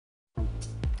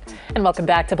And welcome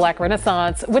back to Black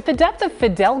Renaissance. With the death of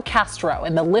Fidel Castro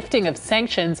and the lifting of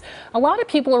sanctions, a lot of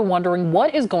people are wondering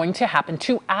what is going to happen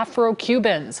to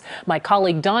Afro-Cubans. My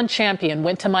colleague Don Champion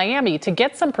went to Miami to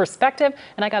get some perspective,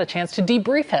 and I got a chance to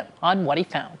debrief him on what he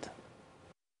found.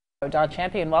 Don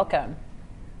Champion, welcome.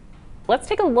 Let's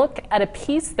take a look at a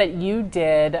piece that you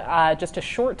did just a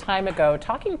short time ago,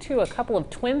 talking to a couple of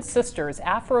twin sisters,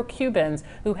 Afro-Cubans,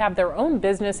 who have their own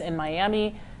business in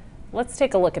Miami. Let's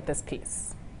take a look at this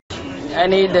piece. I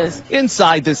need this.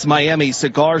 Inside this Miami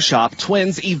cigar shop,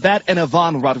 twins Yvette and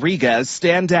Yvonne Rodriguez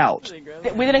stand out.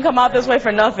 We didn't come out this way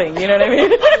for nothing, you know what I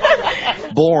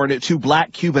mean? Born to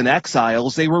black Cuban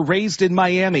exiles, they were raised in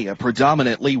Miami, a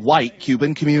predominantly white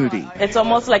Cuban community. It's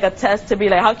almost like a test to be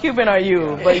like, how Cuban are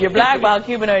you? But you're black, but how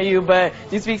Cuban are you? But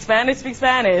you speak Spanish, speak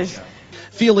Spanish.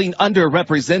 Feeling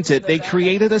underrepresented, they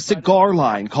created a cigar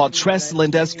line called Tres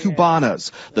Lindas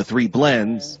Cubanas, the three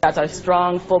blends. That's our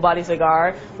strong, full-body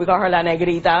cigar. We call her La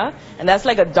Negrita, and that's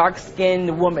like a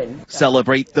dark-skinned woman.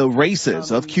 Celebrate the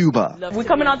races of Cuba. We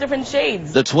come in all different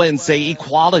shades. The twins say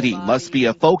equality must be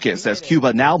a focus as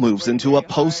Cuba now moves into a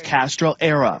post-Castro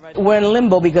era. We're in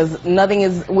limbo because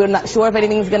we're not sure if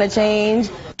anything's going to change.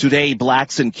 Today,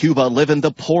 blacks in Cuba live in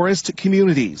the poorest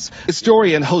communities.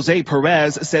 Historian Jose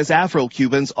Perez says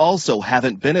Afro-Cubans also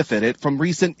haven't benefited from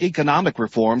recent economic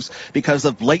reforms because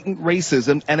of blatant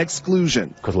racism and exclusion.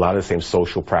 Because a lot of the same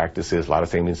social practices, a lot of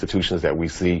the same institutions that we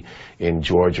see in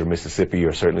Georgia, Mississippi,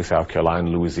 or certainly South Carolina,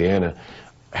 Louisiana,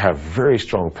 have very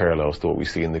strong parallels to what we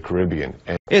see in the Caribbean.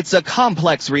 It's a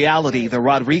complex reality the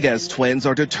Rodriguez twins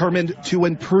are determined to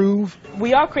improve.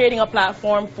 We are creating a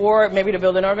platform for maybe to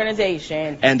build an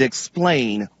organization and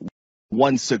explain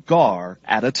one cigar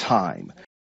at a time.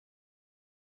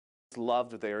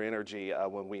 Loved their energy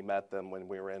when we met them when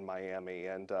we were in Miami,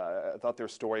 and I thought their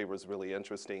story was really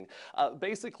interesting.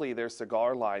 Basically, their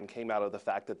cigar line came out of the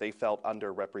fact that they felt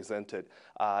underrepresented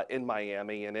in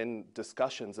Miami and in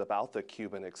discussions about the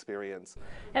Cuban experience.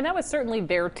 And that was certainly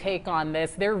their take on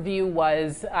this. Their view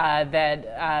was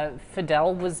that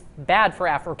Fidel was bad for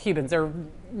Afro-Cubans. There are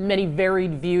many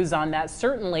varied views on that,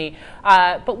 certainly.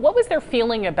 But what was their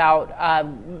feeling about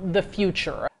the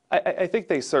future? I think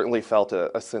they certainly felt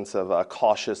a sense of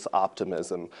cautious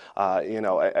optimism.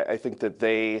 I think that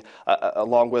they,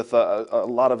 along with a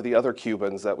lot of the other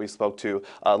Cubans that we spoke to,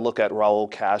 look at Raul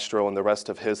Castro and the rest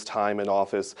of his time in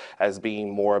office as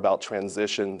being more about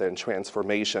transition than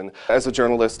transformation. As a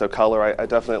journalist of color, I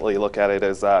definitely look at it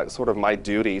as sort of my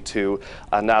duty to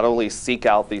not only seek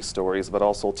out these stories, but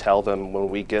also tell them when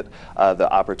we get the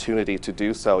opportunity to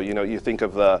do so. You think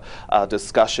of the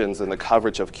discussions and the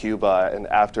coverage of Cuba and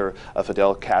after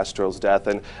Fidel Castro's death,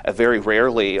 and very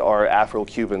rarely are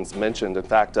Afro-Cubans mentioned. In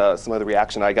fact, some of the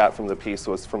reaction I got from the piece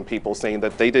was from people saying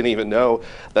that they didn't even know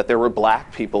that there were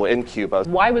black people in Cuba.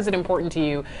 Why was it important to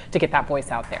you to get that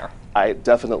voice out there? I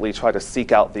definitely try to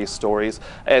seek out these stories,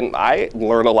 and I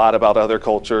learn a lot about other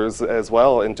cultures as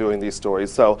well in doing these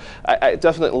stories. So I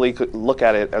definitely could look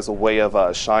at it as a way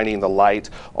of shining the light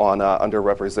on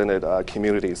underrepresented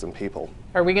communities and people.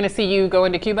 Are we going to see you go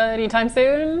into Cuba anytime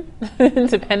soon?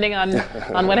 Depending on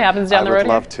what happens down the road?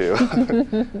 I would love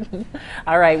to.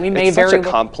 All right, we may it's very such a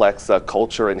complex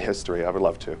culture and history. I would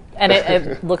love to. And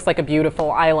it looks like a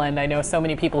beautiful island. I know so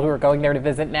many people who are going there to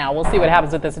visit now. We'll see what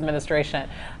happens with this administration.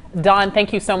 Don,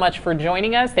 thank you so much for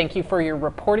joining us. Thank you for your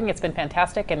reporting. It's been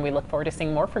fantastic, and we look forward to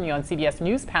seeing more from you on CBS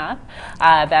News Path.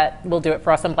 That will do it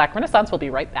for us on Black Renaissance. We'll be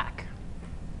right back.